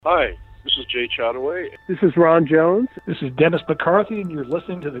Hi, this is Jay Chataway. This is Ron Jones. This is Dennis McCarthy, and you're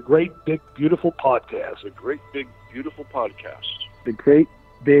listening to the Great Big Beautiful Podcast. The Great Big Beautiful Podcast. The Great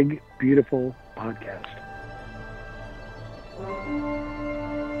Big Beautiful Podcast.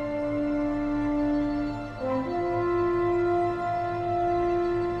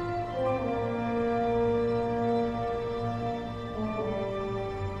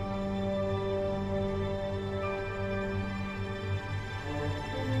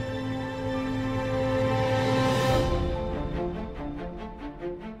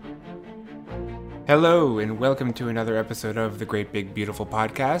 Hello, and welcome to another episode of the Great Big Beautiful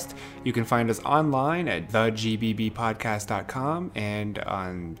Podcast. You can find us online at thegbbpodcast.com and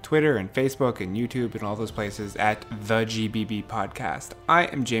on Twitter and Facebook and YouTube and all those places at the GBB Podcast. I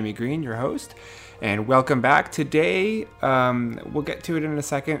am Jamie Green, your host, and welcome back. Today, we'll get to it in a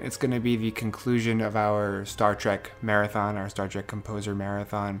second. It's going to be the conclusion of our Star Trek marathon, our Star Trek composer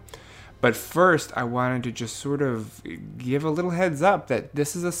marathon. But first, I wanted to just sort of give a little heads up that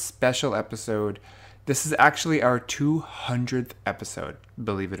this is a special episode. This is actually our 200th episode,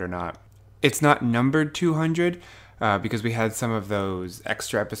 believe it or not. It's not numbered 200 because we had some of those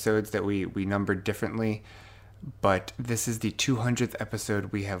extra episodes that we numbered differently. But this is the 200th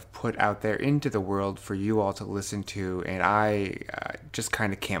episode we have put out there into the world for you all to listen to. And I just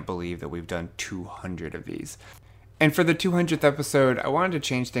kind of can't believe that we've done 200 of these. And for the 200th episode, I wanted to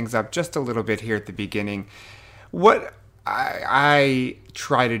change things up just a little bit here at the beginning. What I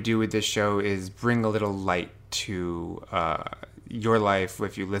try to do with this show is bring a little light to your life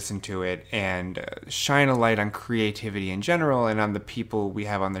if you listen to it, and shine a light on creativity in general and on the people we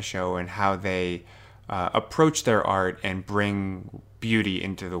have on the show and how they approach their art and bring beauty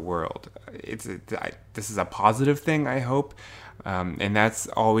into the world. This is a positive thing, I hope, and that's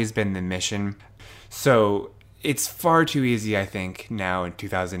always been the mission. So it's far too easy, I think, now in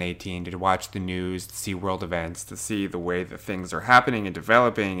 2018 to watch the news, to see world events, to see the way that things are happening and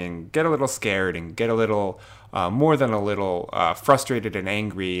developing and get a little scared and get a little, more than a little, frustrated and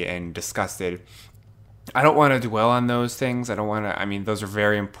angry and disgusted. I don't want to dwell on those things. Those are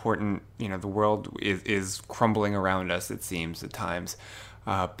very important. You know, the world is crumbling around us, it seems, at times.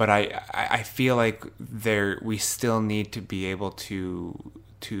 But I feel like we still need to be able to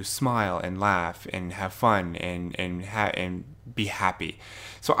smile and laugh and have fun and be happy.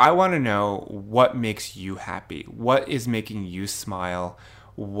 So I want to know what makes you happy. What is making you smile?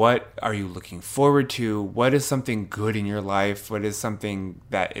 What are you looking forward to? What is something good in your life? What is something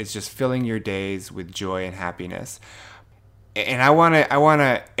that is just filling your days with joy and happiness? And I want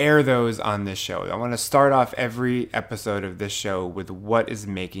to air those on this show. I want to start off every episode of this show with what is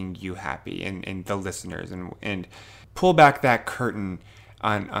making you happy and the listeners and pull back that curtain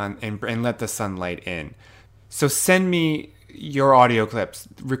and let the sunlight in. So send me your audio clips.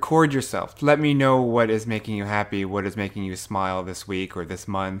 Record yourself. Let me know what is making you happy, what is making you smile this week or this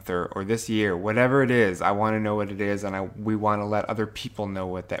month or this year, whatever it is. I want to know what it is, and we want to let other people know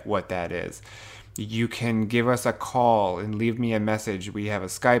what that is. You can give us a call and leave me a message. We have a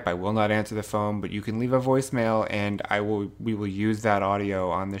Skype. I will not answer the phone, but you can leave a voicemail, and we will use that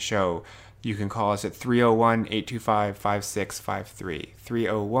audio on the show. You can call us at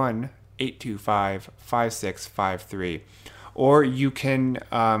 301-825-5653, 301-825-5653. Or you can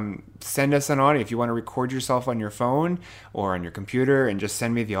send us an audio. If you want to record yourself on your phone or on your computer and just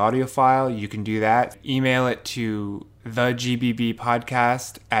send me the audio file, you can do that. Email it to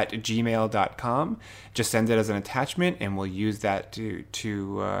thegbbpodcast@gmail.com. Just send it as an attachment, and we'll use that to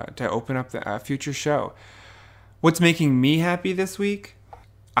open up the future show. What's making me happy this week?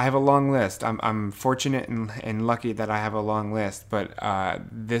 I have a long list. I'm fortunate and lucky that I have a long list, but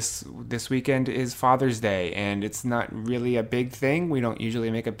this weekend is Father's Day, and it's not really a big thing. We don't usually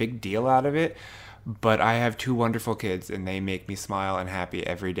make a big deal out of it, but I have two wonderful kids, and they make me smile and happy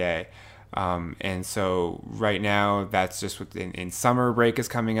every day. And so right now, that's just what in summer break is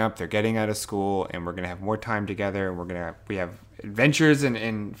coming up. They're getting out of school, and we're gonna have more time together, and we have adventures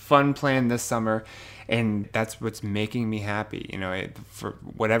and fun planned this summer. And that's what's making me happy. You know, for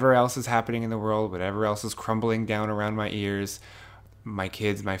whatever else is happening in the world, whatever else is crumbling down around my ears, my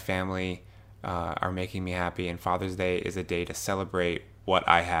kids, my family are making me happy. And Father's Day is a day to celebrate what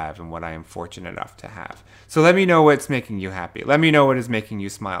I have and what I am fortunate enough to have. So let me know what's making you happy. Let me know what is making you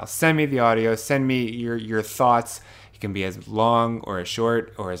smile. Send me the audio. Send me your thoughts. It can be as long or as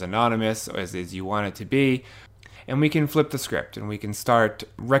short or as anonymous or as you want it to be. And we can flip the script and we can start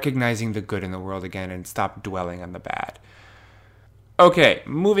recognizing the good in the world again and stop dwelling on the bad. Okay,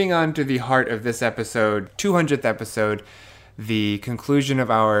 moving on to the heart of this episode, 200th episode, the conclusion of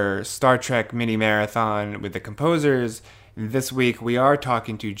our Star Trek mini marathon with the composers This week we are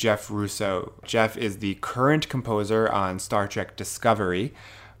talking to Jeff Russo. Jeff is the current composer on Star Trek Discovery,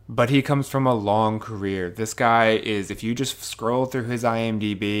 but he comes from a long career. This guy is, if you just scroll through his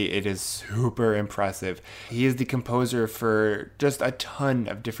IMDb, it is super impressive. He is the composer for just a ton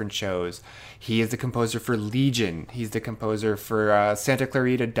of different shows. He is the composer for Legion. He's the composer for Santa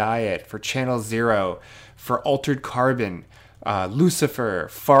Clarita Diet, for Channel Zero, for Altered Carbon, Lucifer,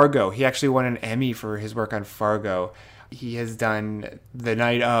 Fargo. He actually won an Emmy for his work on Fargo. He has done The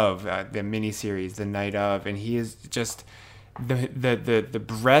Night Of, the miniseries The Night Of, and he is just... The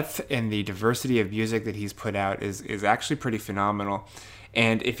breadth and the diversity of music that he's put out is actually pretty phenomenal.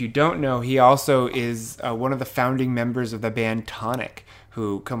 And if you don't know, he also is one of the founding members of the band Tonic,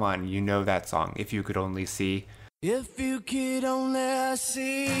 who, come on, you know that song, If You Could Only See. If you could only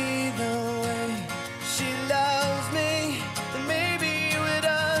see the way she loves me, then maybe you would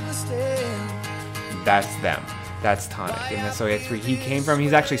understand. That's them. That's Tonic. And so that's where he came from.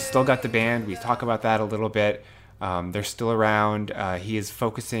 He's actually still got the band. We talk about that a little bit. They're still around. He is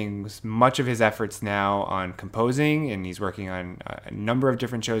focusing much of his efforts now on composing, and he's working on a number of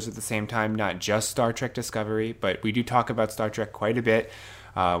different shows at the same time, not just Star Trek Discovery, but we do talk about Star Trek quite a bit.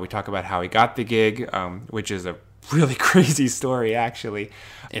 We talk about how he got the gig, which is a really crazy story, actually.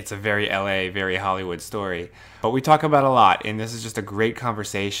 It's a very LA, very Hollywood story. But we talk about a lot, and this is just a great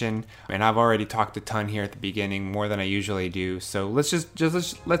conversation. And I've already talked a ton here at the beginning, more than I usually do. So let's just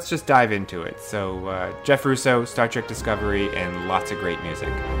dive into it. So Jeff Russo, Star Trek Discovery, and lots of great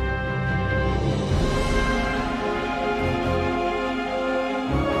music.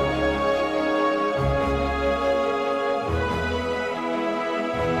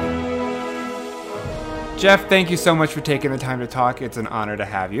 Jeff, thank you so much for taking the time to talk. It's an honor to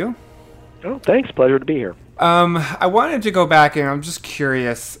have you. Oh, thanks. Pleasure to be here. I wanted to go back, and I'm just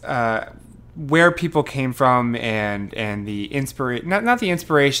curious where people came from and the inspiration, not the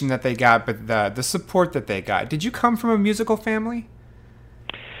inspiration that they got, but the support that they got. Did you come from a musical family?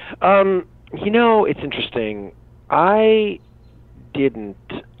 It's interesting. I didn't.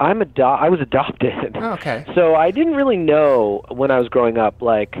 I was adopted. Oh, okay. So I didn't really know when I was growing up,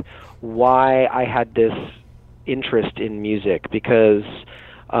 why I had this interest in music, because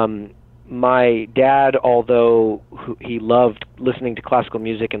my dad, although he loved listening to classical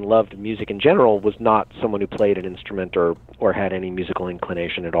music and loved music in general, was not someone who played an instrument or had any musical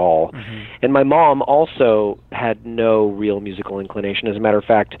inclination at all. Mm-hmm. And my mom also had no real musical inclination. As a matter of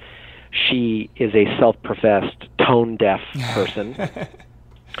fact, she is a self-professed tone-deaf person.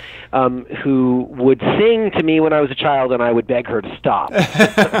 Who would sing to me when I was a child, and I would beg her to stop.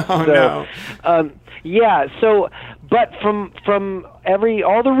 No. But from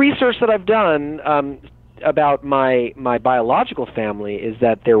all the research that I've done about my biological family is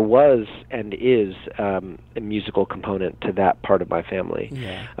that there was and is a musical component to that part of my family.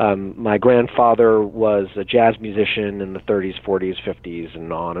 Yeah. My grandfather was a jazz musician in the 30s, 40s, 50s,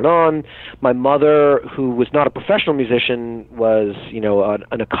 and on and on. My mother, who was not a professional musician, was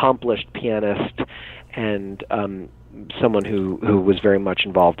an accomplished pianist and someone who was very much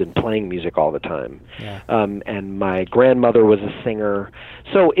involved in playing music all the time. Yeah. And my grandmother was a singer.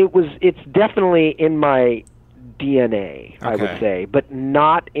 So it's definitely in my DNA, okay, I would say, but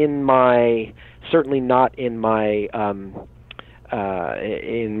certainly not in my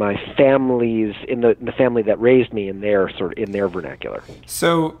family's, in the family that raised me, in their vernacular.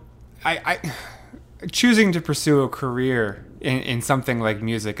 So I choosing to pursue a career in something like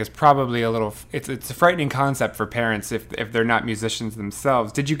music is probably it's a frightening concept for parents if they're not musicians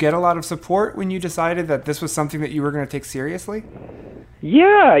themselves. Did you get a lot of support when you decided that this was something that you were going to take seriously?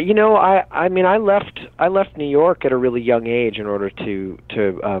 Yeah, I left New York at a really young age in order to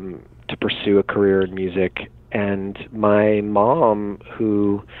pursue a career in music, and my mom,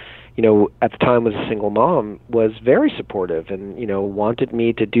 who at the time was a single mom, was very supportive and, wanted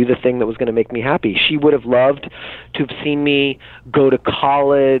me to do the thing that was going to make me happy. She would have loved to have seen me go to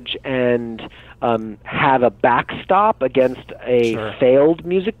college and have a backstop against a Sure. failed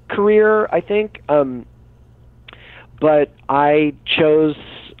music career, I think. But I chose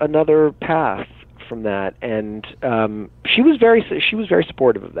another path from that, and she was very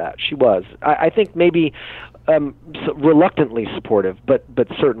supportive of that. She was. I think maybe reluctantly supportive, but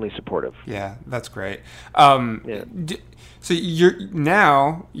certainly supportive. Yeah, that's great. So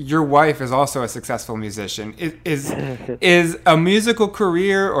your wife is also a successful musician. Is a musical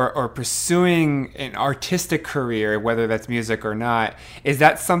career or pursuing an artistic career, whether that's music or not, is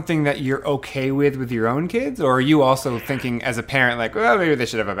that something that you're okay with your own kids, or are you also thinking as a parent maybe they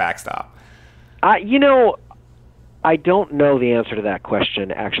should have a backstop? I don't know the answer to that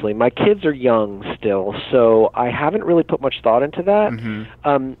question, actually. My kids are young still, so I haven't really put much thought into that.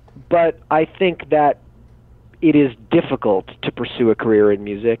 Mm-hmm. But I think that it is difficult to pursue a career in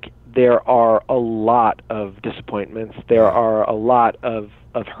music. There are a lot of disappointments. There are a lot of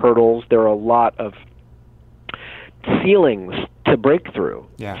hurdles. There are a lot of ceilings to break through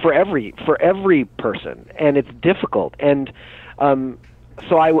for every person, and it's difficult. And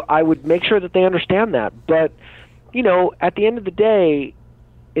so I would make sure that they understand that. But at the end of the day,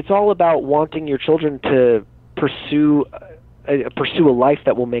 it's all about wanting your children to pursue a life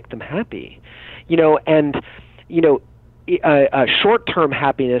that will make them happy. Short-term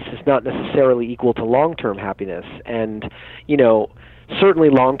happiness is not necessarily equal to long-term happiness, and certainly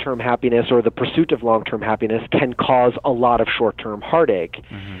long-term happiness or the pursuit of long-term happiness can cause a lot of short-term heartache.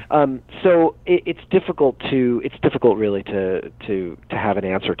 Mm-hmm. So it's difficult really to have an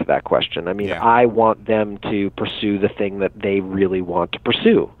answer to that question. I mean, I want them to pursue the thing that they really want to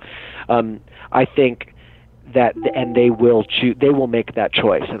pursue. I think that, and they will make that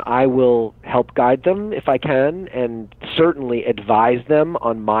choice, and I will help guide them if I can, and certainly advise them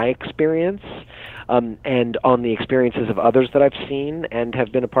on my experience, and on the experiences of others that I've seen and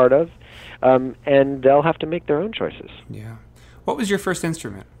have been a part of, and they'll have to make their own choices. Yeah. What was your first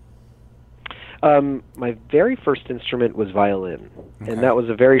instrument? My very first instrument was violin, and that was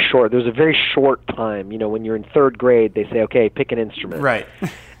there was a very short time. When you're in third grade, they say, okay, pick an instrument. Right.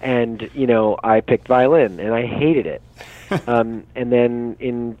 And, I picked violin, and I hated it. And then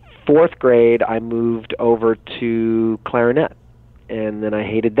in fourth grade, I moved over to clarinet, and then I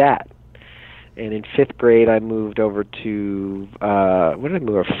hated that. And in fifth grade, I moved over to,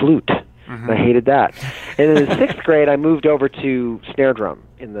 flute. Mm-hmm. I hated that. And then in sixth grade, I moved over to snare drum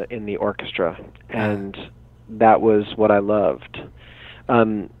in the orchestra, and that was what I loved.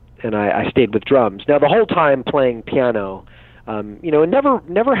 And I stayed with drums. Now, the whole time playing piano, and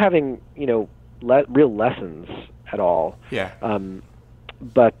never having real lessons at all. Yeah.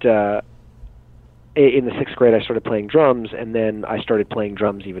 But in the sixth grade, I started playing drums, and then I started playing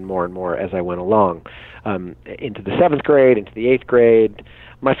drums even more and more as I went along. Into the seventh grade, into the eighth grade.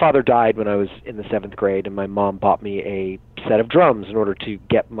 My father died when I was in the seventh grade, and my mom bought me a set of drums in order to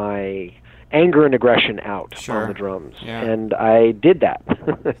get my anger and aggression out on the drums. Yeah. And I did that,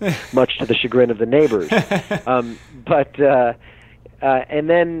 much to the chagrin of the neighbors. And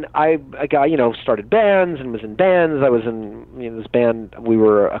then I got, started bands and was in bands. I was in this band. We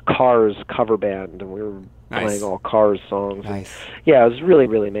were a Cars cover band, and we were playing all Cars songs. Nice. And, it was really,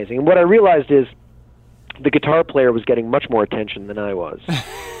 really amazing. And what I realized is the guitar player was getting much more attention than I was.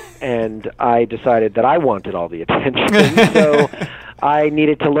 And I decided that I wanted all the attention. So I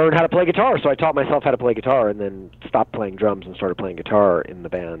needed to learn how to play guitar. So I taught myself how to play guitar, and then stopped playing drums and started playing guitar in the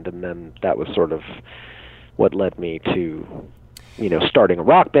band. And then that was sort of what led me to starting a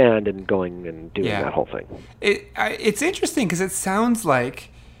rock band and going and doing that whole thing. It's interesting because it sounds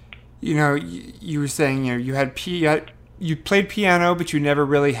like, you were saying, you played piano, but you never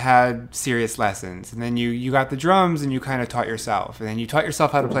really had serious lessons. And then you got the drums and you kind of taught yourself. And then you taught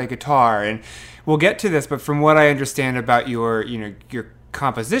yourself how to play guitar. And we'll get to this, but from what I understand about your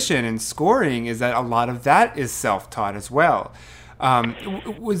composition and scoring is that a lot of that is self-taught as well.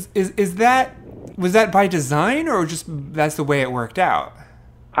 Was that by design, or just that's the way it worked out?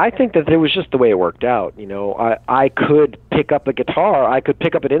 I think that it was just the way it worked out. I could pick up a guitar, I could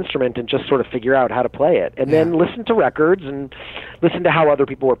pick up an instrument and just sort of figure out how to play it, and then listen to records and listen to how other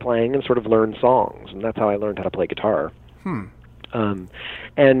people were playing and sort of learn songs. And that's how I learned how to play guitar.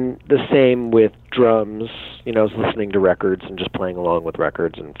 And the same with drums. I was listening to records and just playing along with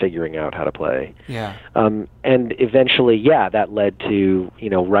records and figuring out how to play. Yeah. And eventually, that led to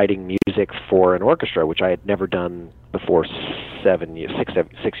writing music for an orchestra, which I had never done before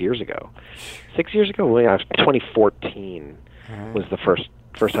 6 years ago. 6 years ago, 2014 was the first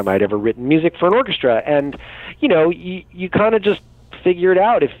time I'd ever written music for an orchestra. And you kind of just figure it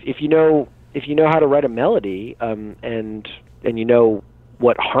out if you know how to write a melody, and you know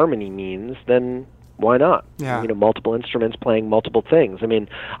what harmony means, then why not? Yeah. Multiple instruments playing multiple things. I mean,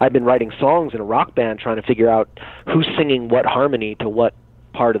 I've been writing songs in a rock band trying to figure out who's singing what harmony to what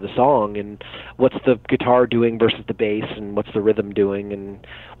part of the song, and what's the guitar doing versus the bass, and what's the rhythm doing, and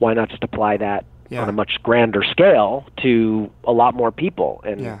why not just apply that on a much grander scale to a lot more people.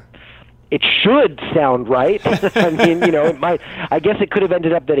 And it should sound right. I mean, it might. I guess it could have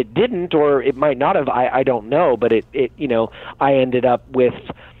ended up that it didn't, or it might not have. I don't know, but it I ended up with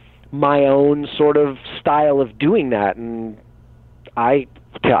my own sort of style of doing that, and I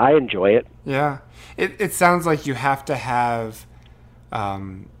enjoy it. Yeah, it sounds like you have to have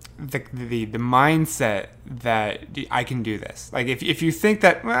the mindset that I can do this. Like if you think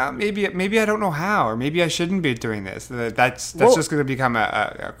that, well, maybe I don't know how, or maybe I shouldn't be doing this, that's just going to become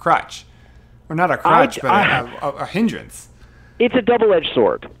a crutch, or not a crutch, but a hindrance. It's a double-edged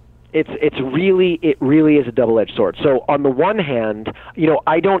sword. It really is a double-edged sword. So on the one hand,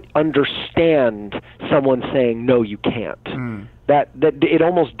 I don't understand someone saying no, you can't. That it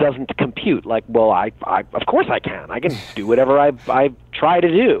almost doesn't compute. Like, well, I of course I can. I can do whatever I try to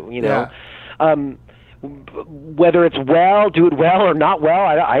do. Yeah. Whether it's do it well or not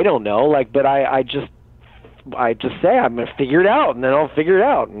well, I don't know. Like, but I just say I'm gonna figure it out, and then I'll figure it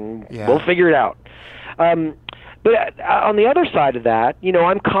out, and we'll figure it out. But on the other side of that,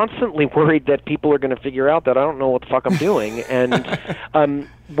 I'm constantly worried that people are going to figure out that I don't know what the fuck I'm doing. And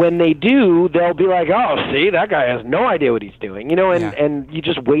when they do, they'll be like, oh, see, that guy has no idea what he's doing. And you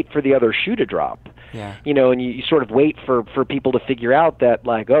just wait for the other shoe to drop. Yeah. And you sort of wait for people to figure out that,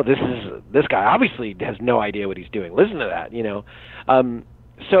 like, oh, this guy obviously has no idea what he's doing. Listen to that,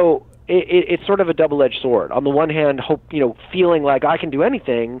 So it's sort of a double-edged sword. On the one hand, feeling like I can do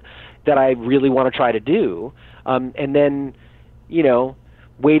anything that I really want to try to do. And then,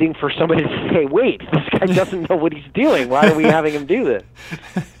 waiting for somebody to say, wait, this guy doesn't know what he's doing. Why are we having him do this?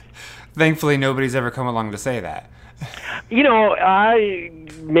 Thankfully, nobody's ever come along to say that.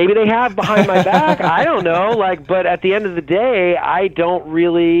 Maybe they have behind my back. I don't know. But at the end of the day, I'm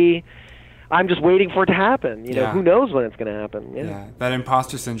just waiting for it to happen. Who knows when it's going to happen? Yeah. That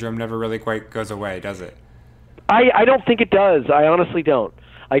imposter syndrome never really quite goes away, does it? I don't think it does. I honestly don't.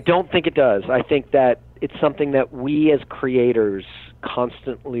 I don't think it does. I think that it's something that we as creators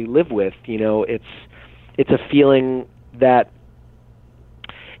constantly live with. It's a feeling like,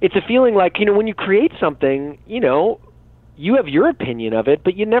 when you create something, you have your opinion of it,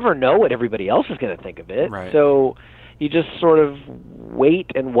 but you never know what everybody else is going to think of it. Right. So you just sort of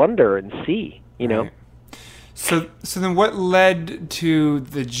wait and wonder and see, Right. So then what led to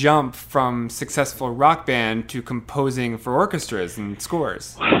the jump from successful rock band to composing for orchestras and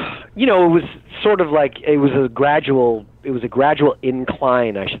scores? It was sort of like it was a gradual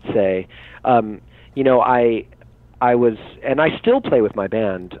incline, I should say. I was, and I still play with my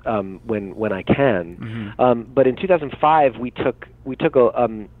band when I can. Mm-hmm. But in 2005, we took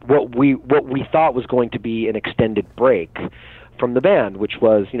what we thought was going to be an extended break from the band, which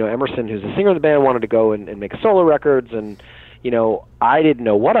was, Emerson, who's the singer of the band, wanted to go and make solo records, and I didn't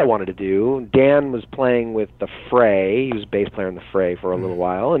know what I wanted to do. Dan was playing with the Fray. He was bass player in the Fray for a little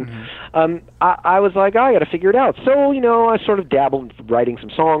while, and I was like, I got to figure it out. So I sort of dabbled writing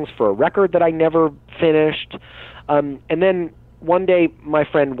some songs for a record that I never finished, and then one day my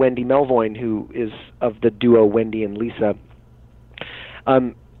friend Wendy Melvoin, who is of the duo Wendy and Lisa,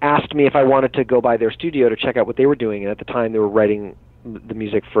 asked me if I wanted to go by their studio to check out what they were doing. And at the time, they were writing the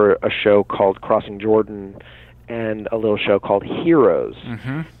music for a show called Crossing Jordan and a little show called Heroes.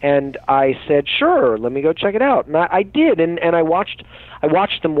 Mm-hmm. And I said, sure, let me go check it out. And I did, and I watched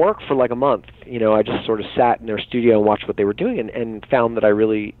them work for like a month. I just sort of sat in their studio and watched what they were doing, and found that I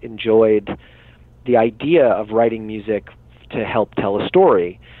really enjoyed the idea of writing music to help tell a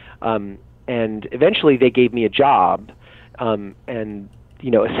story. And eventually they gave me a job, and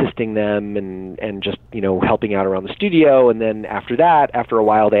assisting them and just, helping out around the studio. And then after a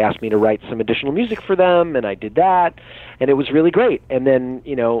while, they asked me to write some additional music for them, and I did that, and it was really great. And then,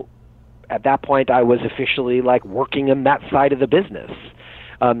 at that point, I was officially like working on that side of the business.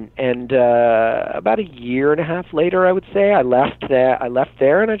 And about a year and a half later, I would say, I left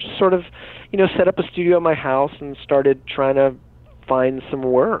there, and I just sort of, set up a studio at my house and started trying to find some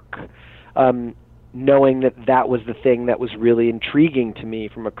work. Knowing that was the thing that was really intriguing to me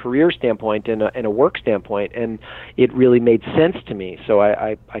from a career standpoint and a work standpoint, and it really made sense to me. So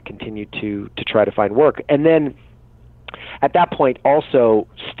I continued to try to find work. And then at that point also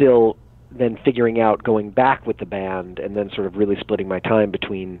still then figuring out going back with the band, and then sort of really splitting my time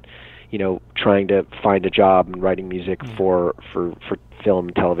between, trying to find a job and writing music for film,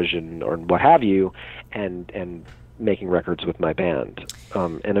 television, or what have you, and making records with my band.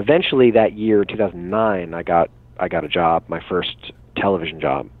 And eventually that year, 2009, I got a job, my first television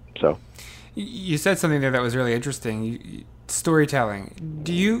job. So you said something there that was really interesting. Storytelling.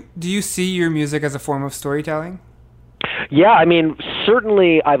 Do you see your music as a form of storytelling? Yeah, I mean,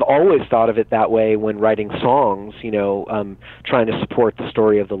 certainly I've always thought of it that way when writing songs, trying to support the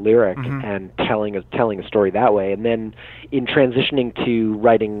story of the lyric and telling a story that way. And then in transitioning to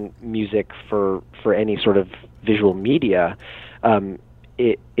writing music for any sort of visual media,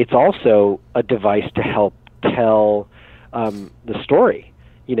 it's also a device to help tell the story,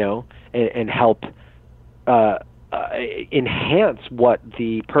 and help enhance what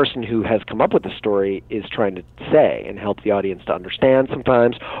the person who has come up with the story is trying to say and help the audience to understand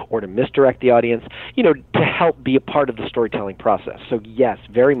sometimes, or to misdirect the audience, to help be a part of the storytelling process. So yes,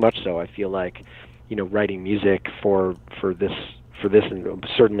 very much so. I feel like, writing music for this, and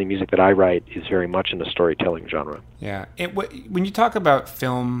certainly music that I write, is very much in the storytelling genre. Yeah. When you talk about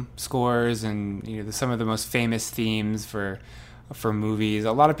film scores and some of the most famous themes for movies,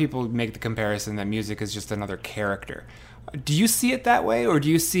 a lot of people make the comparison that music is just another character. Do you see it that way, or do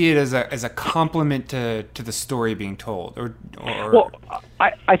you see it as a complement to the story being told? Or Well,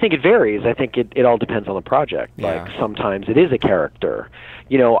 I think it varies. I think it all depends on the project. Yeah. Like sometimes it is a character.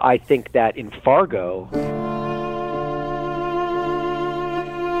 I think that in Fargo,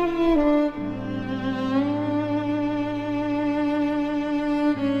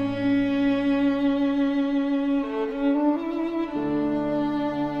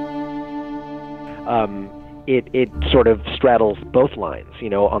 it sort of straddles both lines.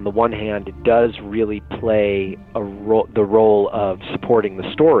 On the one hand, it does really play the role of supporting the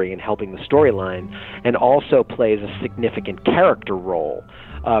story and helping the storyline, and also plays a significant character role,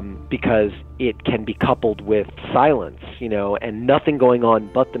 because it can be coupled with silence, and nothing going on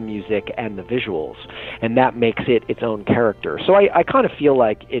but the music and the visuals, and that makes it its own character. So I kind of feel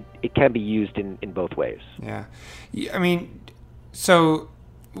like it can be used in both ways. Yeah. I mean, so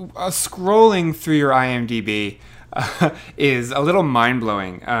scrolling through your IMDb is a little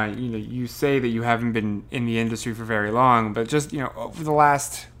mind-blowing. You say that you haven't been in the industry for very long, but just over the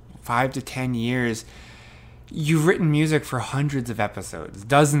last 5 to 10 years, you've written music for hundreds of episodes,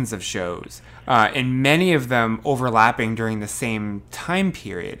 dozens of shows, and many of them overlapping during the same time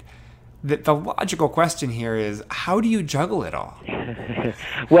period. The logical question here is, how do you juggle it all?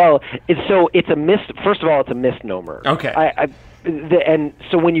 Well, first of all, it's a misnomer. Okay. And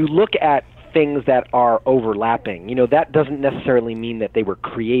so when you look at things that are overlapping, that doesn't necessarily mean that they were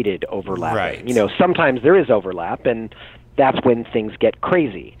created overlapping. Right. Sometimes there is overlap, and that's when things get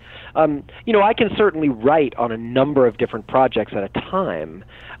crazy. I can certainly write on a number of different projects at a time,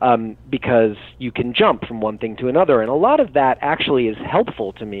 because you can jump from one thing to another, and a lot of that actually is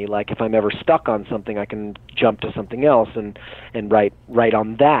helpful to me. Like if I'm ever stuck on something, I can jump to something else and write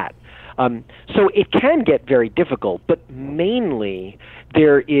on that. So it can get very difficult, but mainly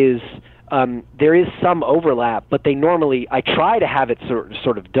there is some overlap, but I try to have it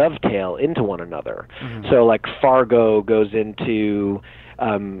sort of dovetail into one another. Mm-hmm. So like Fargo goes into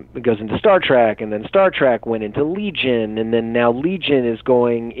Star Trek, and then Star Trek went into Legion, and then now Legion is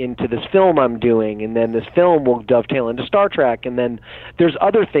going into this film I'm doing, and then this film will dovetail into Star Trek, and then there's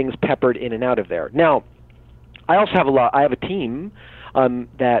other things peppered in and out of there. Now, I also have a team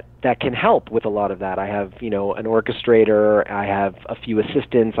that can help with a lot of that. I have, an orchestrator, I have a few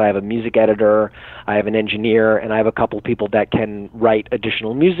assistants, I have a music editor, I have an engineer, and I have a couple people that can write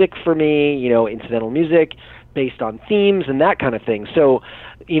additional music for me, incidental music based on themes and that kind of thing. So,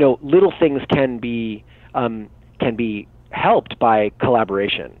 little things can be helped by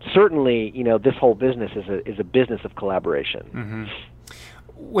collaboration. Certainly, this whole business is a business of collaboration. Mm-hmm.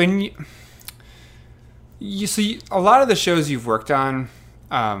 When a lot of the shows you've worked on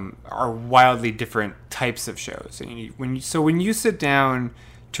are wildly different types of shows. And when you sit down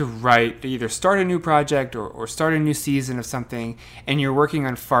to write, to either start a new project or start a new season of something, and you're working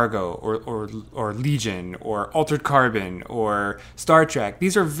on Fargo or Legion or Altered Carbon or Star Trek,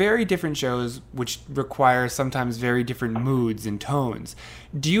 these are very different shows which require sometimes very different moods and tones.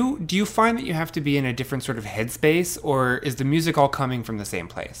 Do you find that you have to be in a different sort of headspace, or is the music all coming from the same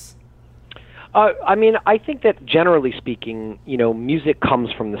place? I think that generally speaking, music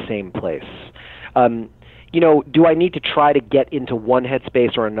comes from the same place. Do I need to try to get into one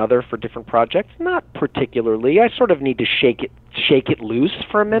headspace or another for different projects? Not particularly. I sort of need to shake it loose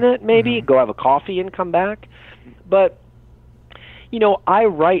for a minute, maybe, go have a coffee and come back. But, I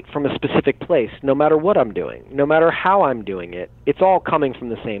write from a specific place, no matter what I'm doing, no matter how I'm doing it. It's all coming from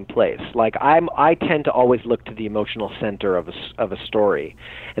the same place. Like I tend to always look to the emotional center of a story,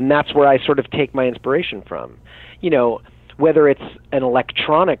 and that's where I sort of take my inspiration from. Whether it's an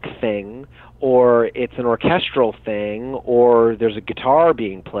electronic thing, or it's an orchestral thing, or there's a guitar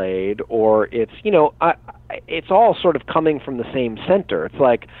being played, or it's it's all sort of coming from the same center. It's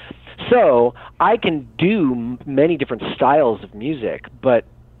like, so I can do many different styles of music, but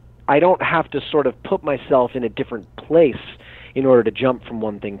I don't have to sort of put myself in a different place in order to jump from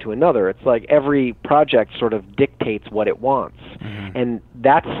one thing to another. It's like every project sort of dictates what it wants, and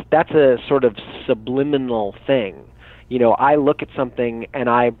that's a sort of subliminal thing. I look at something and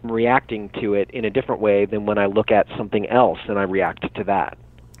I'm reacting to it in a different way than when I look at something else and I react to that.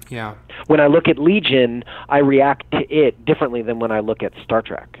 Yeah. When I look at Legion, I react to it differently than when I look at Star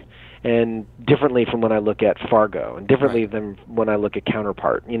Trek, and differently from when I look at Fargo, and differently than when I look at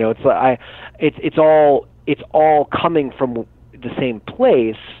Counterpart. You know, it's all coming from the same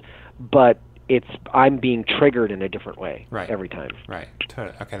place, but I'm being triggered in a different way every time. Right.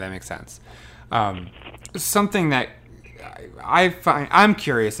 Okay, that makes sense. Something that I'm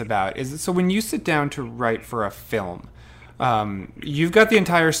curious about is, so when you sit down to write for a film, you've got the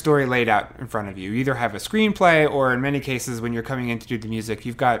entire story laid out in front of you. You either have a screenplay, or in many cases when you're coming in to do the music,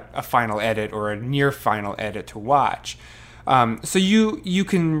 you've got a final edit or a near final edit to watch. So you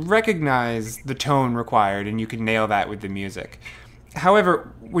can recognize the tone required and you can nail that with the music.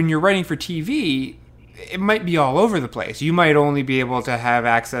 However, when you're writing for TV, it might be all over the place. You might only be able to have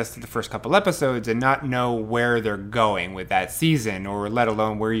access to the first couple episodes and not know where they're going with that season, or let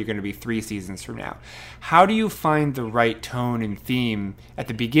alone where you're going to be 3 seasons from now. How do you find the right tone and theme at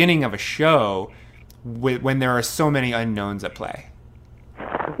the beginning of a show when there are so many unknowns at play?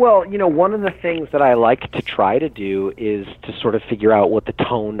 Well, you know, one of the things that I like to try to do is to sort of figure out what the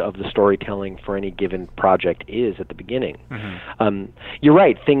tone of the storytelling for any given project is at the beginning. Mm-hmm. You're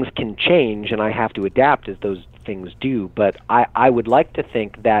right, things can change, and I have to adapt as those things do, but I would like to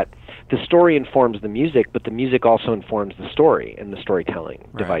think that the story informs the music, but the music also informs the story and the storytelling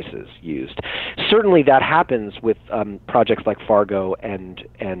devices used. Certainly that happens with projects like Fargo and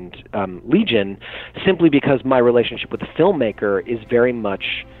Legion, simply because my relationship with the filmmaker is very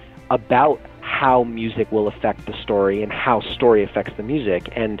much about how music will affect the story and how story affects the music.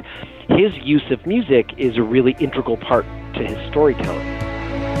 And his use of music is a really integral part to his storytelling.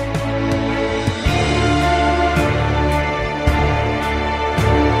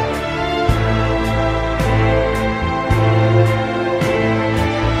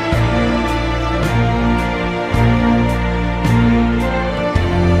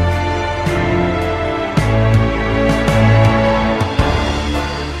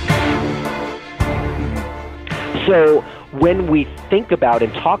 So when we think about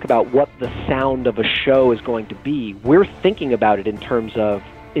and talk about what the sound of a show is going to be, we're thinking about it in terms of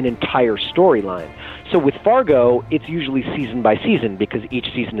an entire storyline. So with Fargo, it's usually season by season because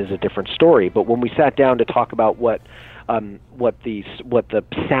each season is a different story. But when we sat down to talk about what the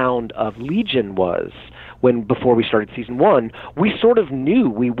sound of Legion was before we started season 1, we sort of knew,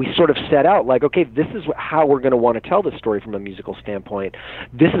 we sort of set out like, okay, this is how we're going to want to tell the story from a musical standpoint.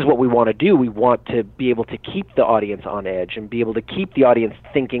 This is what we want to do. We want to be able to keep the audience on edge and be able to keep the audience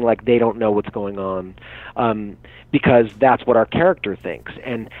thinking like they don't know what's going on, because that's what our character thinks.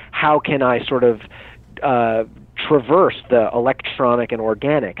 And how can I sort of traverse the electronic and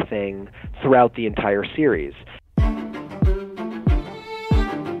organic thing throughout the entire series?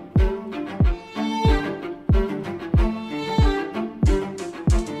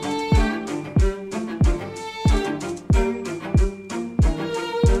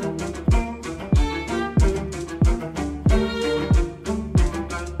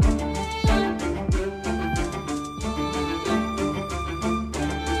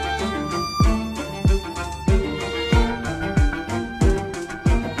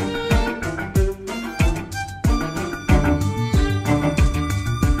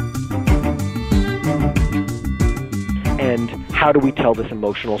 How do we tell this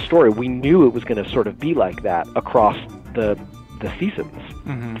emotional story? We knew it was going to sort of be like that across the seasons.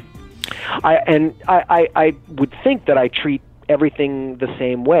 Mm-hmm. I would think that I treat everything the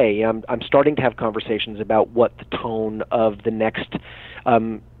same way. I'm starting to have conversations about what the tone of the next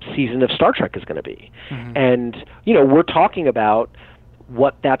season of Star Trek is going to be. Mm-hmm. And, you know, we're talking about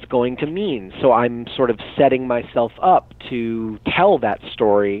what that's going to mean. So I'm sort of setting myself up to tell that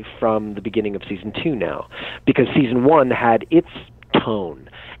story from the beginning of season 2 now, because season 1 had its tone.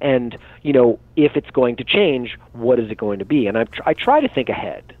 And, you know, if it's going to change, what is it going to be? And I try to think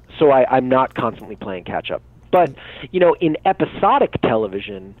ahead, so I'm not constantly playing catch up. But, you know, in episodic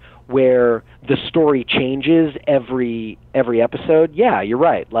television, where the story changes every episode, yeah, you're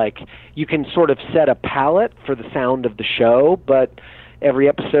right. Like, you can sort of set a palette for the sound of the show, but every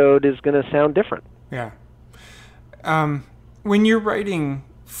episode is going to sound different. Yeah. When you're writing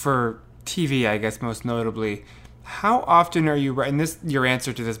for TV, I guess most notably, how often are you writing this? Your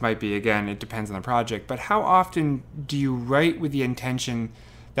answer to this might be, again, it depends on the project, but how often do you write with the intention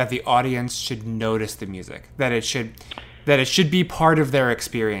that the audience should notice the music, that it should be part of their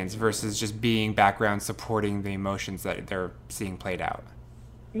experience versus just being background supporting the emotions that they're seeing played out?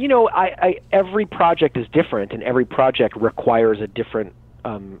 You know, every project is different, and every project requires a different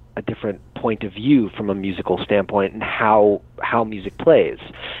point of view from a musical standpoint and how music plays.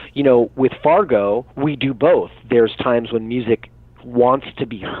 You know, with Fargo, we do both. There's times when music wants to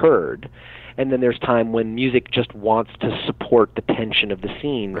be heard, and then there's time when music just wants to support the tension of the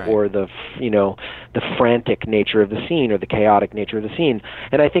scene, right, or the frantic nature of the scene, or the chaotic nature of the scene.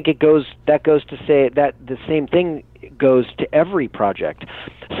 And I think that goes to say that the same thing goes to every project.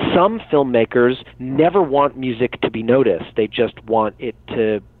 Some filmmakers never want music to be noticed. They just want it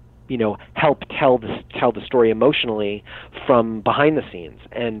to, help tell the story emotionally from behind the scenes.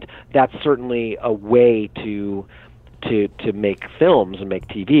 And that's certainly a way to make films and make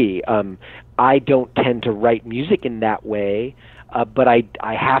TV. I don't tend to write music in that way, but I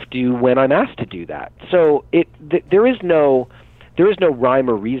have to when I'm asked to do that. So there is no rhyme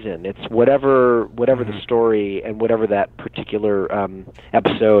or reason. It's whatever the story and whatever that particular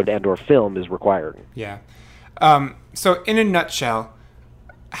episode and or film is requiring. Yeah. So in a nutshell,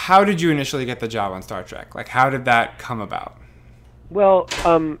 how did you initially get the job on Star Trek? Like, how did that come about? Well,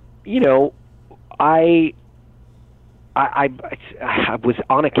 I was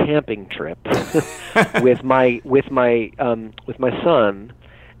on a camping trip with my son,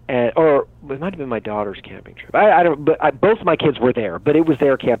 or it might have been my daughter's camping trip. I don't, but both my kids were there, but it was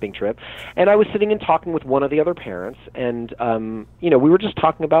their camping trip, and I was sitting and talking with one of the other parents, and we were just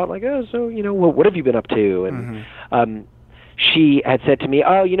talking about like, what have you been up to, and she had said to me,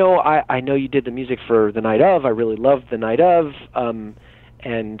 I know you did the music for The Night Of. I really loved The Night Of,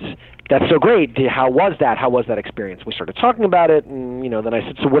 and that's so great. How was that? How was that experience? We started talking about it, and then I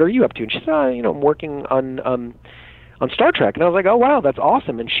said, so what are you up to? And she said, I'm working on Star Trek. And I was like, oh wow, that's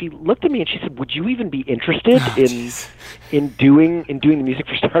awesome. And she looked at me and she said, would you even be interested in doing the music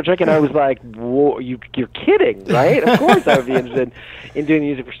for Star Trek? And I was like, whoa, you're kidding, right? Of course I would be interested in doing the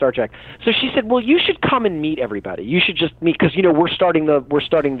music for Star Trek. So she said, well, you should come and meet everybody. You should just meet, because we're starting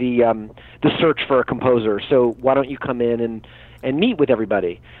the search for a composer. So why don't you come in and meet with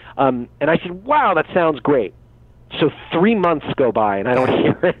everybody? And I said, wow, that sounds great. So 3 months go by and I don't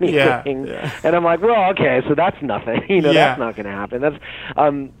hear anything. Yeah. And I'm like, well, okay, so that's nothing. That's not going to happen.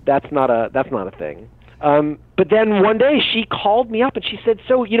 That's not a thing. But then one day she called me up and she said,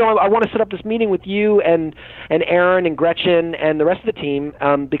 so, I want to set up this meeting with you and Aaron and Gretchen and the rest of the team,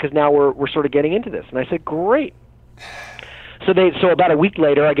 because now we're sort of getting into this. And I said, great. So about a week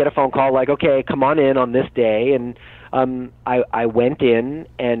later, I get a phone call like, okay, come on in on this day. And I went in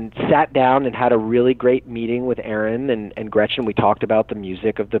and sat down and had a really great meeting with Aaron and Gretchen. We talked about the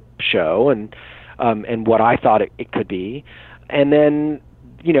music of the show and what I thought it could be. And then,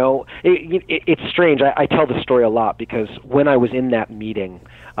 it's strange. I tell the story a lot because when I was in that meeting,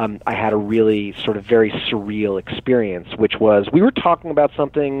 I had a really sort of very surreal experience, which was we were talking about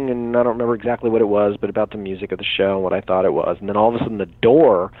something, and I don't remember exactly what it was, but about the music of the show and what I thought it was. And then all of a sudden the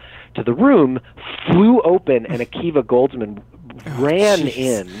door to the room flew open and Akiva Goldsman ran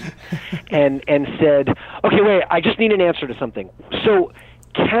in and said, okay, wait, I just need an answer to something. So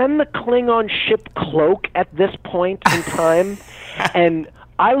can the Klingon ship cloak at this point in time? And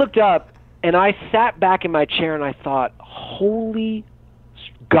I looked up and I sat back in my chair and I thought, holy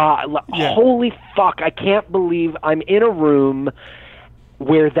God, holy fuck, I can't believe I'm in a room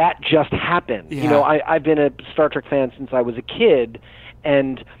where that just happened. Yeah. I've been a Star Trek fan since I was a kid,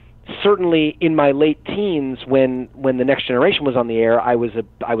 and certainly in my late teens when The Next Generation was on the air, I was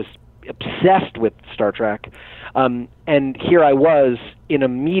obsessed with Star Trek. And here I was in a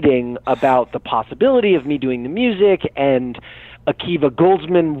meeting about the possibility of me doing the music, and Akiva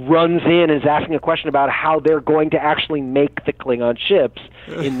Goldsman runs in and is asking a question about how they're going to actually make the Klingon ships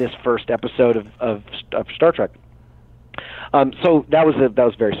in this first episode of Star Trek. So that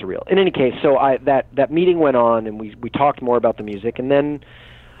was very surreal. In any case, so that meeting went on, and we talked more about the music, and then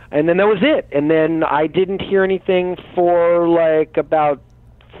that was it. And then I didn't hear anything for like about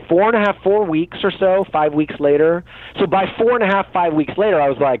 4 weeks or so, 5 weeks later. So by 5 weeks later, I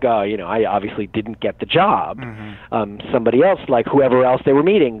was like, I obviously didn't get the job. Mm-hmm. Somebody else, like whoever else they were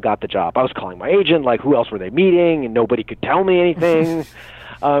meeting, got the job. I was calling my agent, like who else were they meeting, and nobody could tell me anything.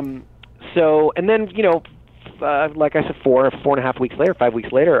 And then, like I said, 4.5 weeks later, 5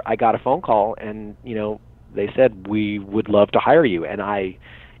 weeks later, I got a phone call, and, they said, we would love to hire you. And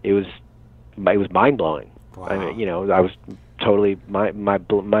it was mind-blowing. Wow. I mean, I was totally, my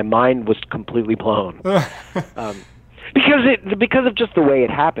mind was completely blown. Because of just the way it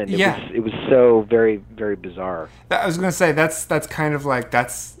happened. It was so very, very bizarre. I was going to say, that's kind of like,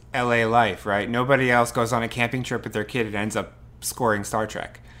 that's LA life, right? Nobody else goes on a camping trip with their kid and ends up scoring Star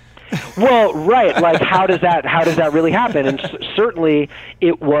Trek. Well, right. Like, how does that really happen? And certainly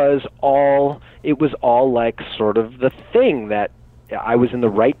it was all like sort of the thing that I was in the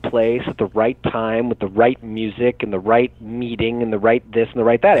right place at the right time with the right music and the right meeting and the right this and the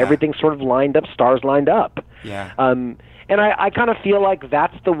right that. Yeah. Everything sort of lined up, stars lined up. Yeah. And And I kind of feel like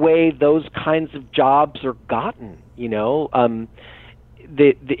that's the way those kinds of jobs are gotten, you know.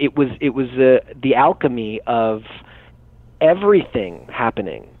 It was the alchemy of everything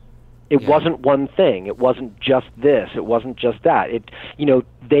happening. It wasn't one thing. It wasn't just this. It wasn't just that.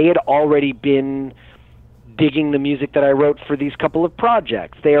 They had already been digging the music that I wrote for these couple of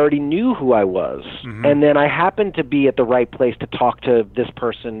projects. They already knew who I was. Mm-hmm. And then I happened to be at the right place to talk to this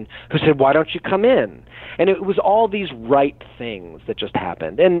person who said, why don't you come in? And it was all these right things that just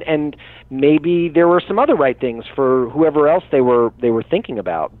happened. And maybe there were some other right things for whoever else they were thinking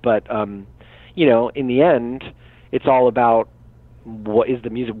about. But, in the end, it's all about what's the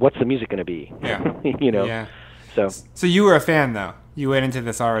music going to be? Yeah. Yeah. So you were a fan, though. You went into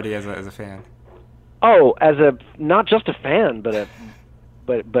this already as a fan. Oh, not just a fan, but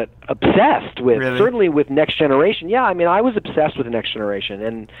obsessed with, really? Certainly with Next Generation. Yeah, I mean, I was obsessed with Next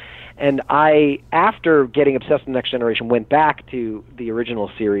Generation, and I, after getting obsessed with Next Generation, went back to the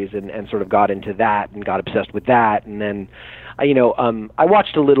original series and sort of got into that and got obsessed with that, and then, I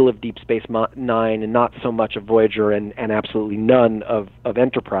watched a little of Deep Space Nine and not so much of Voyager and absolutely none of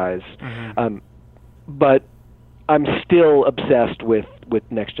Enterprise, mm-hmm. But I'm still obsessed with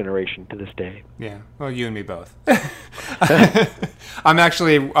Next Generation to this day. Yeah, well, you and me both. I'm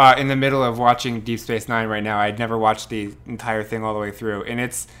actually in the middle of watching Deep Space Nine right now. I'd never watched the entire thing all the way through, and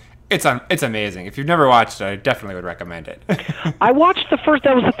it's amazing. If you've never watched it, I definitely would recommend it. I watched the first.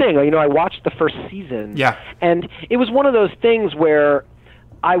 That was the thing. I watched the first season. Yeah, and it was one of those things where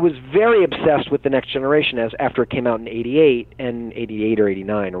I was very obsessed with the Next Generation after it came out in '88 or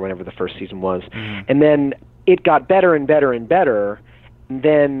 '89 or whenever the first season was, mm-hmm. and then it got better and better and better, and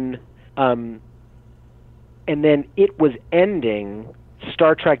then it was ending.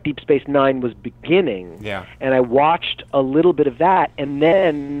 Star Trek Deep Space Nine was beginning, yeah. And I watched a little bit of that, and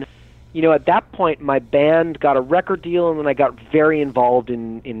then, at that point, my band got a record deal, and then I got very involved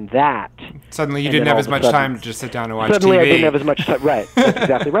in that. Suddenly, you didn't have as much time to just sit down and watch suddenly TV. I didn't have as much time. Right, that's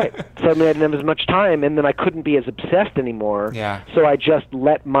exactly right. Suddenly, I didn't have as much time, and then I couldn't be as obsessed anymore. Yeah. So I just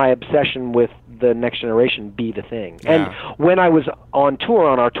let my obsession with the Next Generation be the thing. Yeah. And when I was on tour,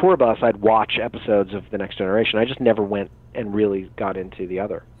 on our tour bus, I'd watch episodes of the Next Generation. I just never went and really got into the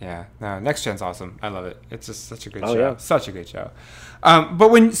other. Yeah, no, Next Gen's awesome. I love it. It's just such a great show. Yeah. Such a great show.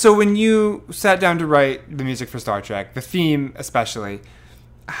 But when you sat down to write the music for Star Trek, the theme especially,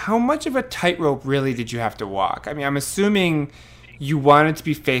 how much of a tightrope really did you have to walk? I mean, I'm assuming you wanted to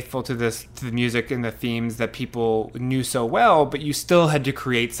be faithful to the music and the themes that people knew so well, but you still had to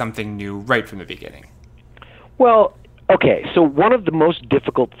create something new right from the beginning. Well, okay, so one of the most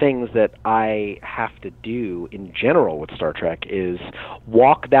difficult things that I have to do in general with Star Trek is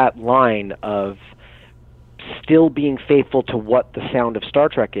walk that line of still being faithful to what the sound of Star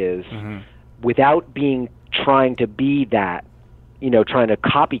Trek is, mm-hmm. without trying to be that, trying to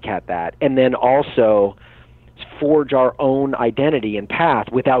copycat that, and then also forge our own identity and path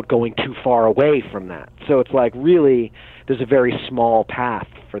without going too far away from that. So it's like really there's a very small path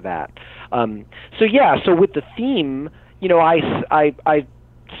for that. So with the theme, I as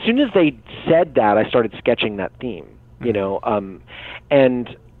soon as they said that, I started sketching that theme,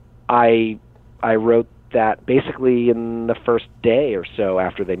 and I wrote that basically in the first day or so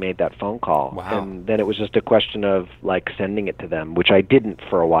after they made that phone call. Wow. And then it was just a question of sending it to them, which I didn't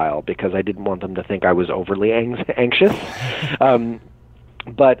for a while because I didn't want them to think I was overly anxious.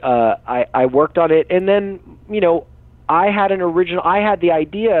 But I worked on it, and then I had the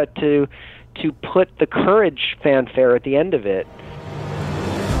idea to put the Courage fanfare at the end of it.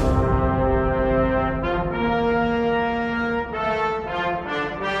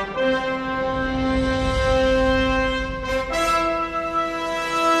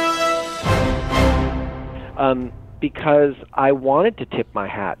 Because I wanted to tip my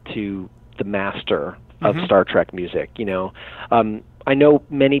hat to the master of mm-hmm. Star Trek music. I know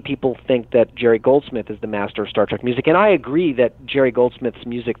many people think that Jerry Goldsmith is the master of Star Trek music, and I agree that Jerry Goldsmith's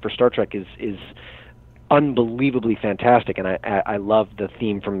music for Star Trek is unbelievably fantastic, and I love the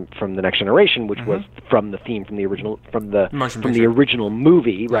theme from the Next Generation, which mm-hmm. was from the theme from the original the original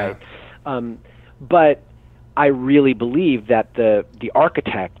movie, right? Yeah. But I really believe that the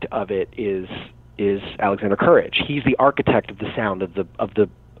architect of it is Alexander Courage. He's the architect of the sound of the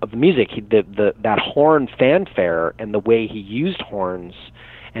music. That horn fanfare and the way he used horns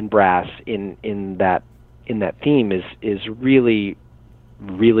and brass in that theme is really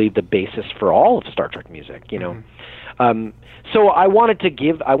the basis for all of Star Trek music. Mm-hmm. So I wanted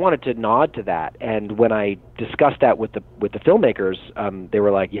to nod to that, and when I discussed that with the filmmakers, they were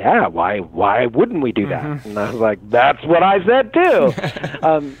like, "Yeah, why wouldn't we do that?" Mm-hmm. And I was like, "That's what I said too."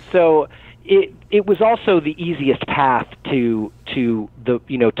 So it was also the easiest path to to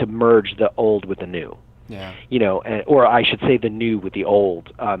merge the old with the new. Yeah. Or I should say the new with the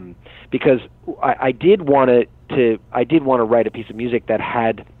old, because I did want to write a piece of music that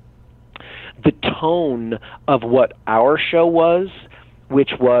had the tone of what our show was,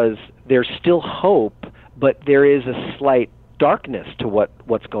 which was there's still hope, but there is a slight darkness to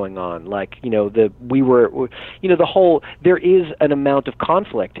what's going on. Like, there is an amount of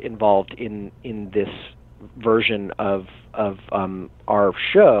conflict involved in this version of our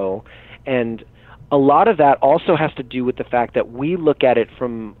show, and a lot of that also has to do with the fact that we look at it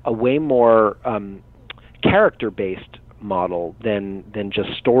from a way more character-based model than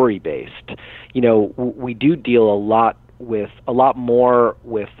just story-based. We do deal a lot more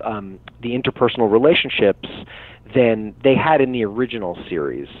with the interpersonal relationships than they had in the original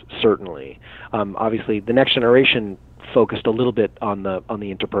series. Certainly, obviously, the Next Generation focused a little bit on the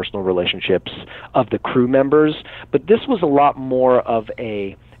interpersonal relationships of the crew members, but this was a lot more of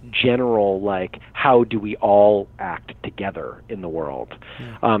a general, like, how do we all act together in the world?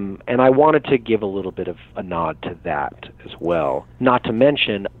 Yeah. And I wanted to give a little bit of a nod to that as well. Not to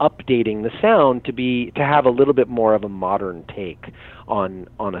mention updating the sound to have a little bit more of a modern take on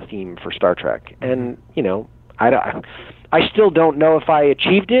a theme for Star Trek. And I still don't know if I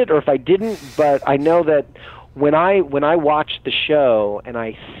achieved it or if I didn't, but I know that when I watch the show and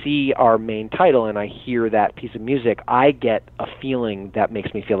I see our main title and I hear that piece of music, I get a feeling that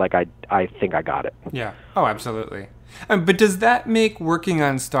makes me feel like I think I got it. Yeah. Oh, absolutely. But does that make working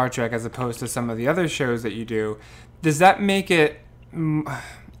on Star Trek as opposed to some of the other shows that you do, does that make it,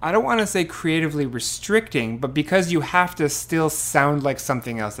 I don't want to say creatively restricting, but because you have to still sound like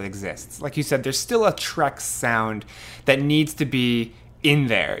something else that exists? Like you said, there's still a Trek sound that needs to be in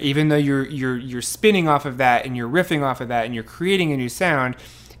there, even though you're spinning off of that and you're riffing off of that and you're creating a new sound,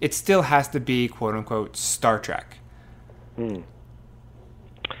 it still has to be quote unquote Star Trek.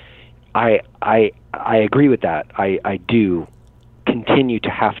 I agree with that. I do continue to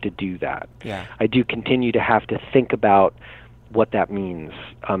have to do that. Yeah. I do continue to have to think about what that means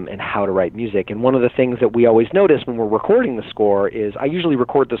and how to write music. And one of the things that we always notice when we're recording the score is I usually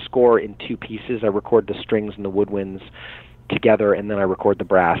record the score in two pieces. I record the strings and the woodwinds together, and then I record the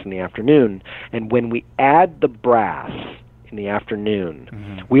brass in the afternoon. And when we add the brass in the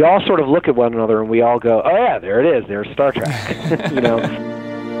afternoon, we all sort of look at one another and we all go, oh yeah, there it is, there's Star Trek.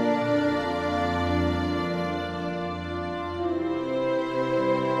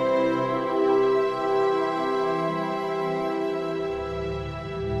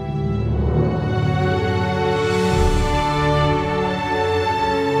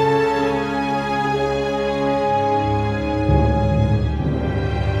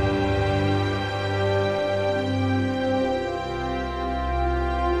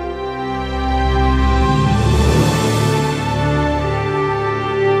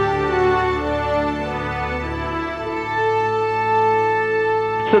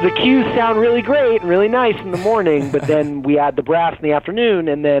 So the cues sound really great and really nice in the morning, but then we add the brass in the afternoon,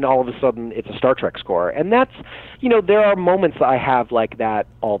 and then all of a sudden it's a Star Trek score. And that's, there are moments that I have like that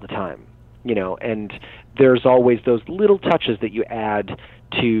all the time, and there's always those little touches that you add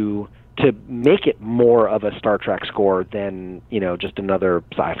to make it more of a Star Trek score than, just another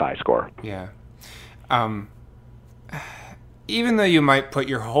sci-fi score. Yeah. Even though you might put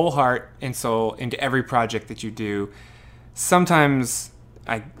your whole heart and soul into every project that you do, sometimes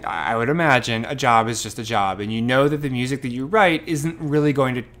I would imagine a job is just a job, and you know that the music that you write isn't really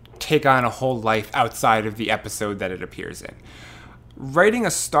going to take on a whole life outside of the episode that it appears in. Writing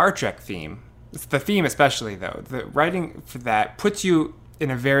a Star Trek theme, the theme especially though, the writing for that puts you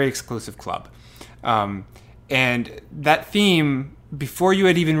in a very exclusive club. And that theme, before you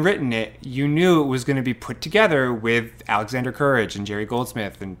had even written it, you knew it was going to be put together with Alexander Courage and Jerry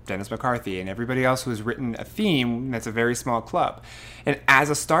Goldsmith and Dennis McCarthy and everybody else who has written a theme that's a very small club. And as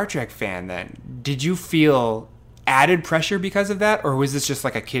a Star Trek fan then, did you feel added pressure because of that, or was this just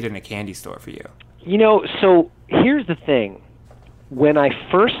like a kid in a candy store for you? So here's the thing. When I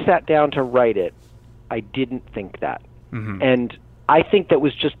first sat down to write it, I didn't think that. Mm-hmm. And I think that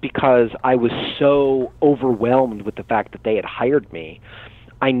was just because I was so overwhelmed with the fact that they had hired me.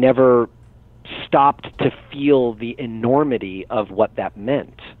 I never stopped to feel the enormity of what that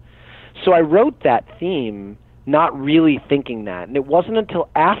meant. So I wrote that theme not really thinking that. And it wasn't until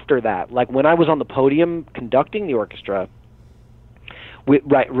after that, like when I was on the podium conducting the orchestra,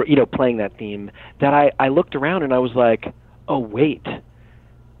 playing that theme, that I looked around and I was like, oh, wait.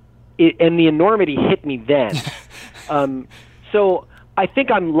 And the enormity hit me then. So I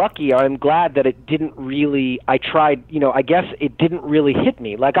think I'm lucky, or I'm glad that it didn't really, I tried, I guess it didn't really hit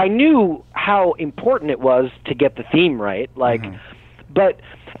me. Like, I knew how important it was to get the theme right, but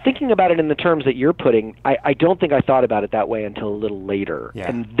thinking about it in the terms that you're putting, I don't think I thought about it that way until a little later. Yeah.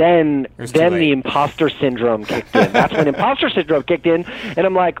 And then the imposter syndrome kicked in. That's when imposter syndrome kicked in, and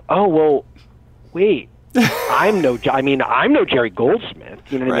I'm like, oh, well, wait. I'm no Jerry Goldsmith.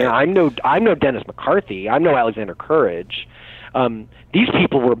 You know what I mean? I'm no Dennis McCarthy. I'm no Alexander Courage. These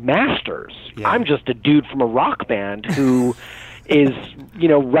people were masters. Yeah. I'm just a dude from a rock band who is,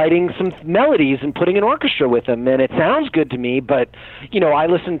 writing some melodies and putting an orchestra with them, and it sounds good to me. But, I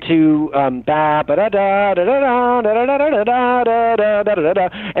listen to and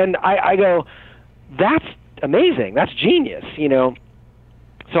I go, that's amazing. That's genius.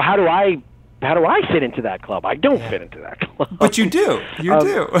 So how do I fit into that club? I don't fit into that club. But you do. You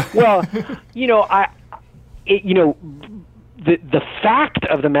do. Well, the fact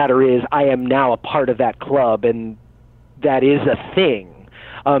of the matter is I am now a part of that club, and that is a thing.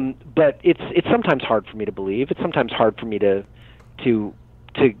 But it's sometimes hard for me to believe. It's sometimes hard for me to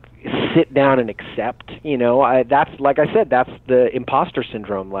sit down and accept. That's, like I said, that's the imposter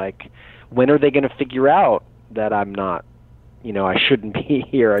syndrome. Like, when are they going to figure out that I'm not? I shouldn't be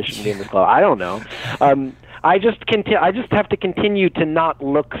here. I shouldn't be in this club. I don't know. I just have to continue to not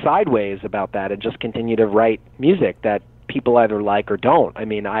look sideways about that, and just continue to write music that people either like or don't. I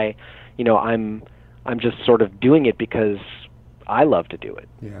mean, I'm just sort of doing it because I love to do it.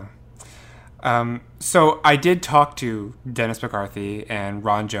 Yeah. So I did talk to Dennis McCarthy and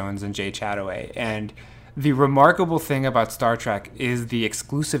Ron Jones and Jay Chataway, and the remarkable thing about Star Trek is the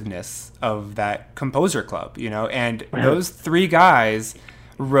exclusiveness of that composer club, and those three guys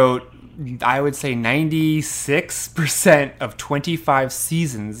wrote, I would say, 96% of 25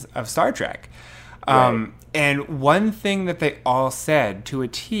 seasons of Star Trek. And one thing that they all said to a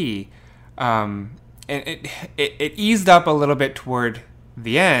T, and it eased up a little bit toward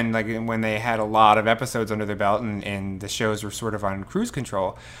the end, like when they had a lot of episodes under their belt and the shows were sort of on cruise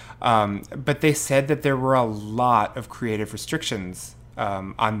control. But they said that there were a lot of creative restrictions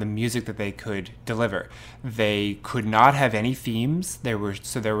on the music that they could deliver. They could not have any themes. There were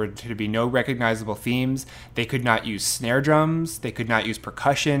to be no recognizable themes. They could not use snare drums. They could not use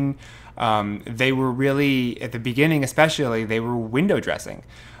percussion. They were really, at the beginning especially, they were window dressing.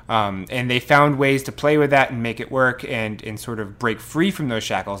 And they found ways to play with that and make it work and sort of break free from those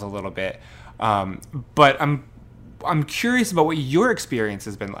shackles a little bit. But I'm curious about what your experience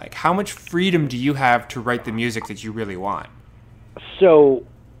has been like. How much freedom do you have to write the music that you really want? So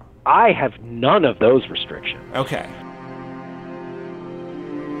I have none of those restrictions. Okay.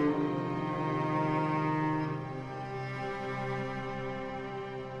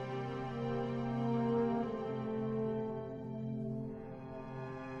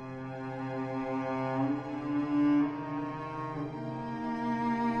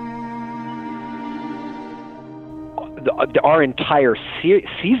 Our entire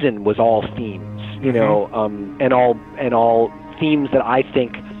season was all themes, and all themes that I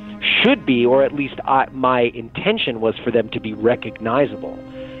think should be, or at least my intention was for them to be recognizable.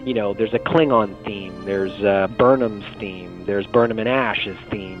 There's a Klingon theme, there's Burnham's theme, there's Burnham and Ash's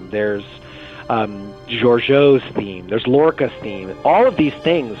theme, there's Georgiou's theme, there's Lorca's theme. All of these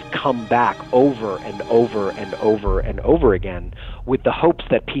things come back over and over and over and over again with the hopes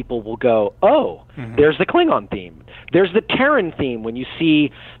that people will go, oh, there's the Klingon theme. There's the Terran theme when you see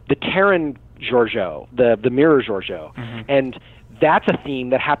the Terran Georgiou, the mirror Georgiou. And that's a theme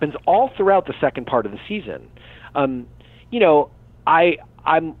that happens all throughout the second part of the season. I'm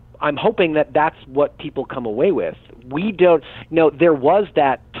hoping that that's what people come away with. We don't there was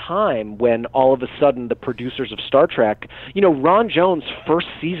that time when all of a sudden the producers of Star Trek, Ron Jones' first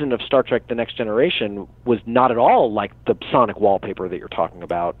season of Star Trek The Next Generation was not at all like the sonic wallpaper that you're talking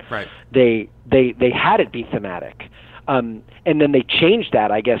about. Right. They had it be thematic. And then they changed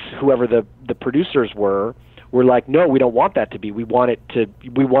that. I guess whoever the producers were like, no, we don't want that to be. We want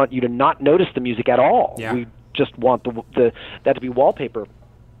you to not notice the music at all. Yeah. We just want that to be wallpaper.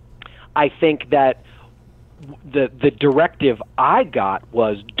 I think that the directive I got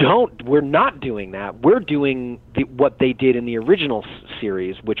was, we're not doing that. We're doing what they did in the original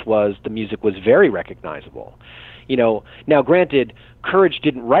series, which was the music was very recognizable. Now granted, Courage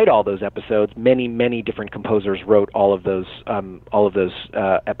didn't write all those episodes. Many, many different composers wrote all of those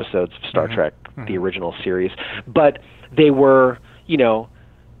episodes of Star Trek, the original series. But they were, you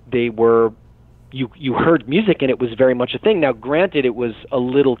heard music and it was very much a thing. Now granted, it was a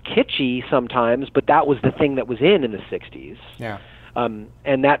little kitschy sometimes, but that was the thing that was in the 60s. Yeah. And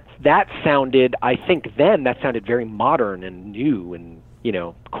that sounded, I think then, that sounded very modern and new and,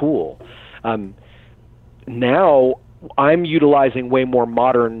 cool. Now I'm utilizing way more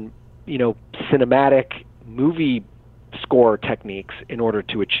modern, cinematic movie score techniques in order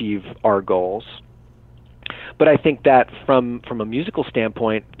to achieve our goals. But I think that from a musical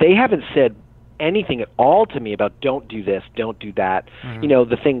standpoint, they haven't said anything at all to me about don't do this, don't do that. Mm-hmm.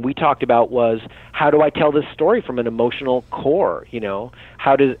 The thing we talked about was, how do I tell this story from an emotional core?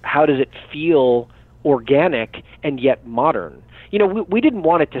 How does it feel organic and yet modern? We didn't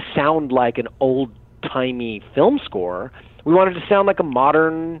want it to sound like an old-timey film score. We wanted it to sound like a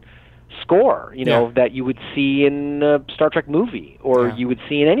modern score, that you would see in a Star Trek movie or you would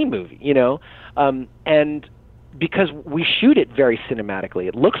see in any movie, and because we shoot it very cinematically,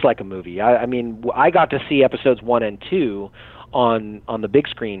 it looks like a movie. I got to see episodes 1 and 2 on the big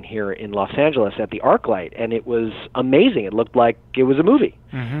screen here in Los Angeles at the ArcLight, and it was amazing. It looked like it was a movie,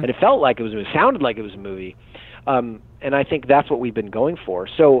 and it felt like it sounded like it was a movie, and I think that's what we've been going for.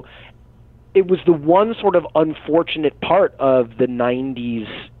 So it was the one sort of unfortunate part of the 90s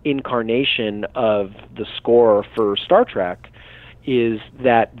incarnation of the score for Star Trek is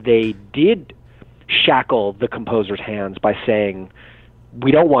that they did shackle the composer's hands by saying,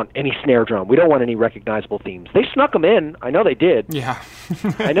 we don't want any snare drum, we don't want any recognizable themes. They snuck them in. I know they did. Yeah.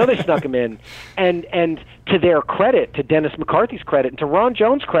 I know they snuck them in. And to their credit, to Dennis McCarthy's credit, and to Ron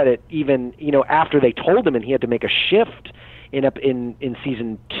Jones' credit, even, after they told him and he had to make a shift in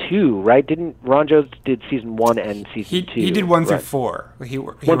season 2, right? Didn't Ron Jones did season 1 and season 2? He did 1 through right? 4. He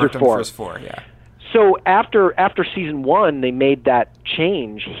worked through on the 4. first 4, yeah. So after season 1, they made that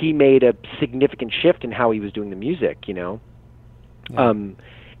change. He made a significant shift in how he was doing the music, Yeah.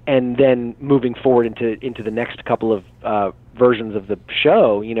 And then moving forward into the next couple of versions of the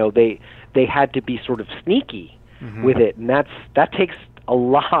show, they had to be sort of sneaky with it, and that takes a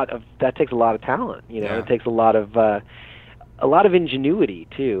lot of talent. It takes a lot of ingenuity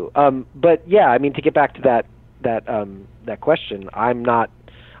too. But yeah, to get back to that question,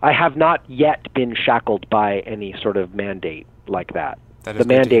 I have not yet been shackled by any sort of mandate like that. The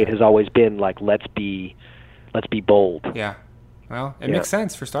mandate has always been like, let's be bold. Yeah. Well, it makes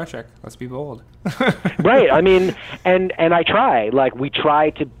sense for Star Trek. Let's be bold. Right. And I try. Like, we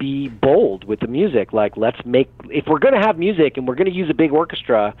try to be bold with the music. Like, if we're going to have music and we're going to use a big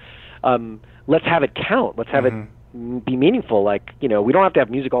orchestra, let's have it count. Let's have it be meaningful. Like, we don't have to have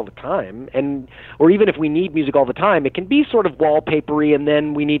music all the time. Or even if we need music all the time, it can be sort of wallpapery, and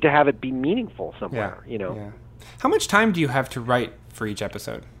then we need to have it be meaningful somewhere, Yeah. How much time do you have to write for each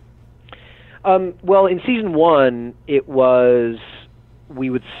episode? Well, in season 1, it was, we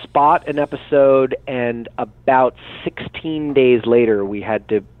would spot an episode, and about 16 days later, we had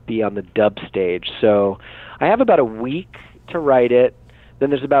to be on the dub stage. So I have about a week to write it. Then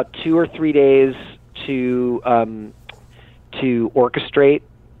there's about 2 or 3 days to orchestrate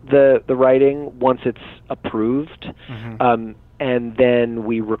the writing once it's approved. And then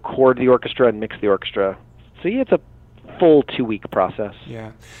we record the orchestra and mix the orchestra. So yeah, it's a full 2-week process.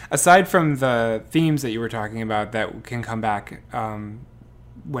 Yeah. Aside from the themes that you were talking about that can come back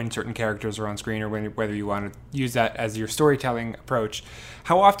when certain characters are on screen, or whether you want to use that as your storytelling approach,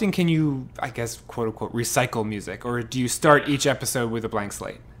 how often can you, I guess, quote unquote, recycle music? Or do you start each episode with a blank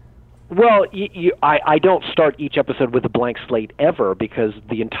slate? Well, I don't start each episode with a blank slate ever, because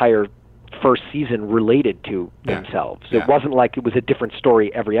the entire first season related to themselves. It wasn't like it was a different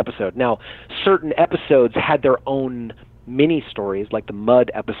story every episode. Now, certain episodes had their own mini stories, like the Mud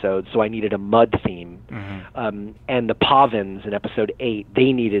episodes, so I needed a Mud theme. And the Pavins in episode 8,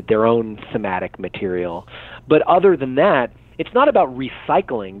 they needed their own thematic material. But other than that, it's not about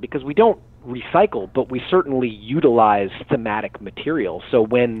recycling, because we don't recycle, but we certainly utilize thematic material. So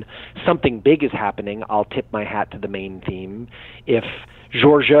when something big is happening, I'll tip my hat to the main theme. If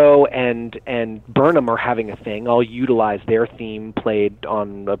Giorgio and Burnham are having a thing, I'll utilize their theme played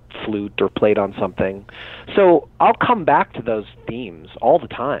on a flute or played on something. So I'll come back to those themes all the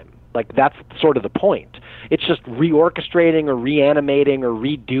time. Like, that's sort of the point. It's just reorchestrating or reanimating or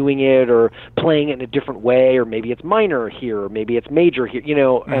redoing it or playing it in a different way, or maybe it's minor here or maybe it's major here.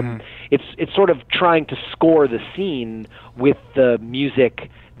 It's sort of trying to score the scene with the music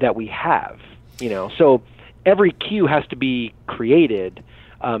that we have. So every cue has to be created,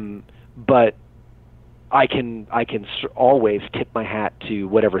 but I can always tip my hat to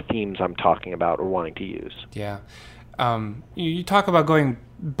whatever themes I'm talking about or wanting to use. Yeah. You talk about going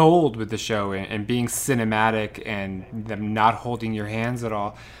bold with the show and being cinematic and them not holding your hands at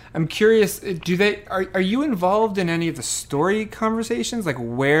all. I'm curious, are you involved in any of the story conversations, like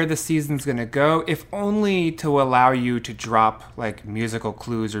where the season's going to go, if only to allow you to drop like musical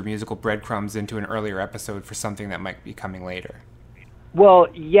clues or musical breadcrumbs into an earlier episode for something that might be coming later? Well,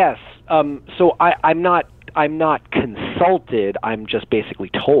 yes. So I'm not consulted. I'm just basically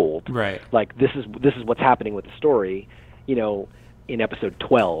told. Right. Like this is what's happening with the story, in episode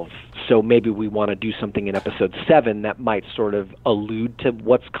 12. So maybe we want to do something in episode 7 that might sort of allude to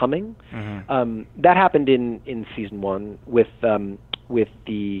what's coming. Mm-hmm. That happened in season 1 with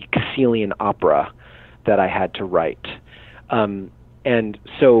the Caecilian opera that I had to write, and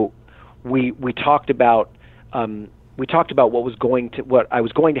so we talked about. We talked about what I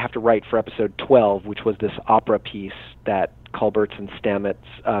was going to have to write for episode 12, which was this opera piece that Culbert and Stamets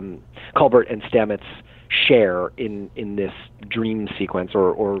share in this dream sequence,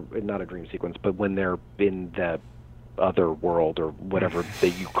 or not a dream sequence, but when they're in the other world or whatever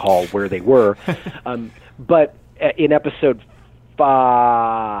that you call where they were. But in episode 7,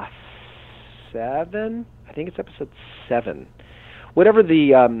 I think it's episode 7, whatever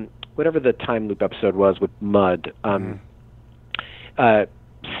the time loop episode was with Mud,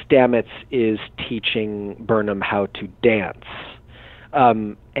 Stamets is teaching Burnham how to dance,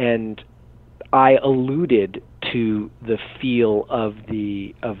 and I alluded to the feel of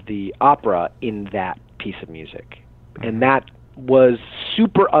the opera in that piece of music, and that was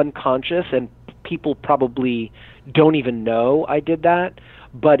super unconscious, and people probably don't even know I did that,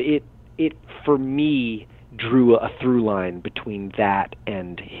 but it for me drew a through line between that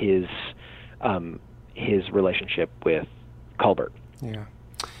and his relationship with Culbert. Yeah.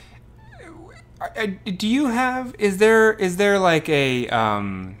 Do you have? Is there like a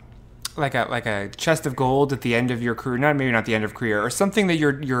chest of gold at the end of your career? Maybe not the end of career, or something that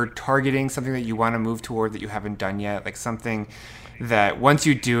you're targeting, something that you want to move toward that you haven't done yet, like something that once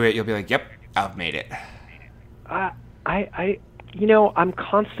you do it, you'll be like, "Yep, I've made it." I'm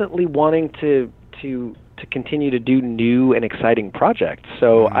constantly wanting to continue to do new and exciting projects.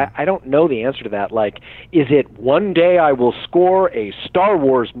 So I don't know the answer to that. Like, is it one day I will score a Star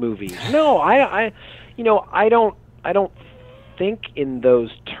Wars movie? No, I don't think in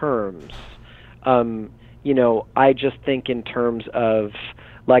those terms. I just think in terms of,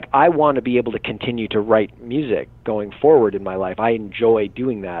 like, I want to be able to continue to write music going forward in my life. I enjoy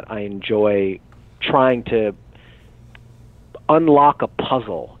doing that. I enjoy trying to unlock a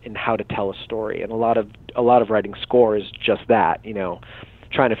puzzle in how to tell a story, and a lot of writing score is just that,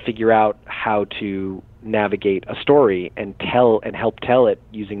 trying to figure out how to navigate a story and help tell it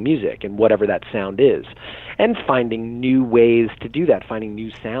using music and whatever that sound is, and finding new ways to do that, finding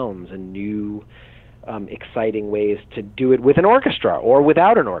new sounds and new exciting ways to do it with an orchestra or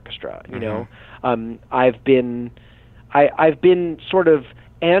without an orchestra. I've been sort of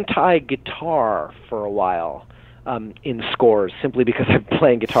anti-guitar for a while. In scores, simply because I've been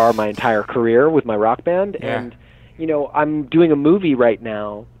playing guitar my entire career with my rock band. Yeah. And, I'm doing a movie right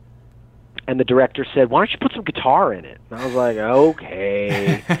now, and the director said, "Why don't you put some guitar in it?" And I was like,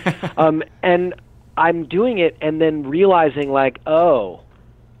 okay. And I'm doing it and then realizing, like, oh,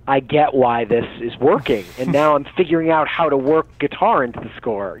 I get why this is working. And now I'm figuring out how to work guitar into the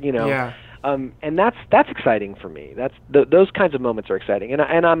score, Yeah. And that's exciting for me. Those kinds of moments are exciting.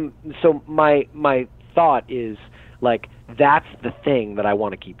 So my thought is, like, that's the thing that I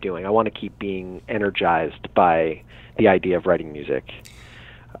want to keep doing. I want to keep being energized by the idea of writing music.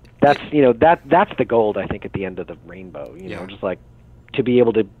 That's that's the gold, I think, at the end of the rainbow. Just like to be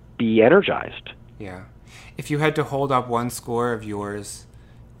able to be energized. Yeah. If you had to hold up one score of yours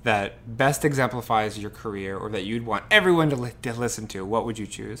that best exemplifies your career, or that you'd want everyone to listen to, what would you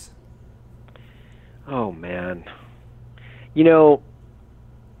choose? Oh man,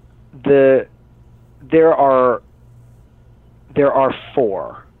 There are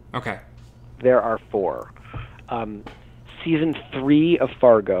 4. Okay. There are 4. Season 3 of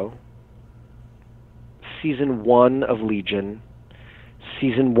Fargo, Season 1 of Legion,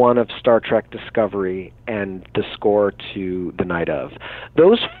 Season 1 of Star Trek Discovery, and the score to The Night Of.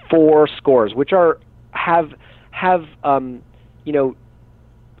 Those 4 scores, which have a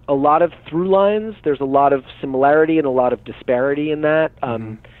lot of through lines. There's a lot of similarity and a lot of disparity in that,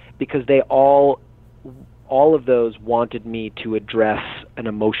 because they all of those wanted me to address an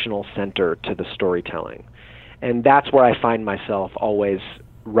emotional center to the storytelling. And that's where I find myself always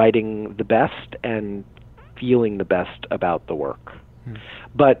writing the best and feeling the best about the work.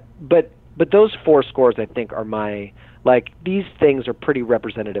 But those 4 scores, I think, are these things are pretty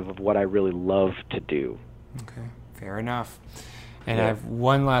representative of what I really love to do. Okay, fair enough. And I have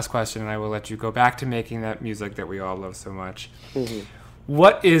one last question, and I will let you go back to making that music that we all love so much. Mm-hmm.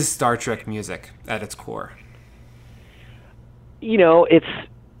 What is Star Trek music at its core? You know, it's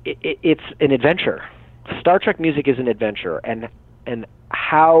an adventure. Star Trek music is an adventure, and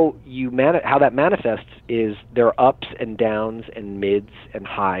how that manifests is there are ups and downs and mids and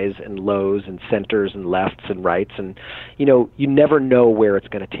highs and lows and centers and lefts and rights, and you never know where it's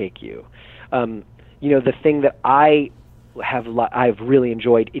going to take you. The thing that I've really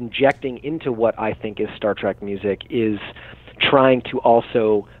enjoyed injecting into what I think is Star Trek music is trying to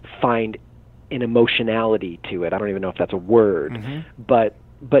also find an emotionality to it. I don't even know if that's a word, but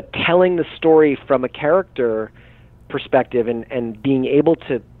telling the story from a character perspective and being able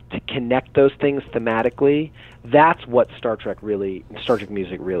to connect those things thematically, that's what Star Trek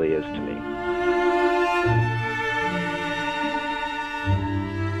music really is to me.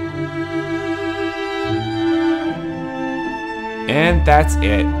 And that's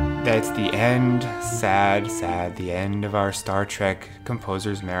it. That's the end. Sad, the end of our Star Trek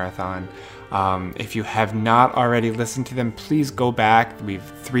Composers Marathon. If you have not already listened to them, please go back. We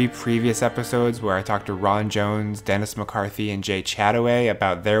have 3 previous episodes where I talked to Ron Jones, Dennis McCarthy, and Jay Chataway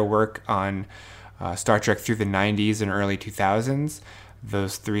about their work on Star Trek through the 90s and early 2000s.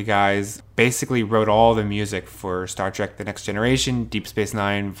 Those 3 guys basically wrote all the music for Star Trek The Next Generation, Deep Space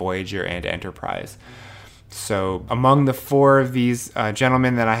Nine, Voyager, and Enterprise. So among the 4 of these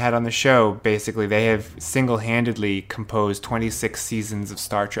gentlemen that I had on the show, basically they have single-handedly composed 26 seasons of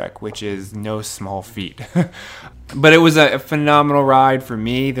Star Trek, which is no small feat. But it was a phenomenal ride for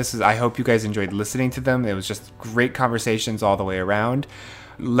me. I hope you guys enjoyed listening to them. It was just great conversations all the way around.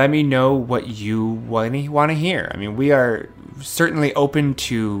 Let me know what you want to hear. I mean, we are certainly open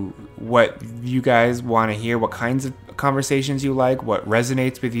to what you guys want to hear, what kinds of conversations you like, what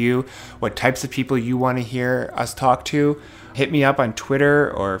resonates with you, what types of people you want to hear us talk to. Hit me up on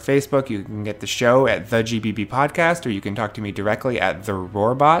Twitter or Facebook. You can get the show at The GBB Podcast, or you can talk to me directly at The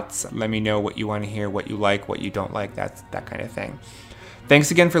Roarbots. Let me know what you want to hear, what you like, what you don't like, that kind of thing.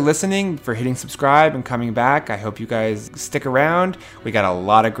 Thanks again for listening, for hitting subscribe and coming back. I hope you guys stick around. We got a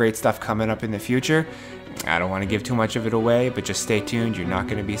lot of great stuff coming up in the future. I don't want to give too much of it away, but just stay tuned. You're not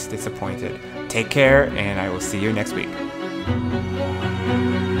going to be disappointed. Take care, and I will see you next week.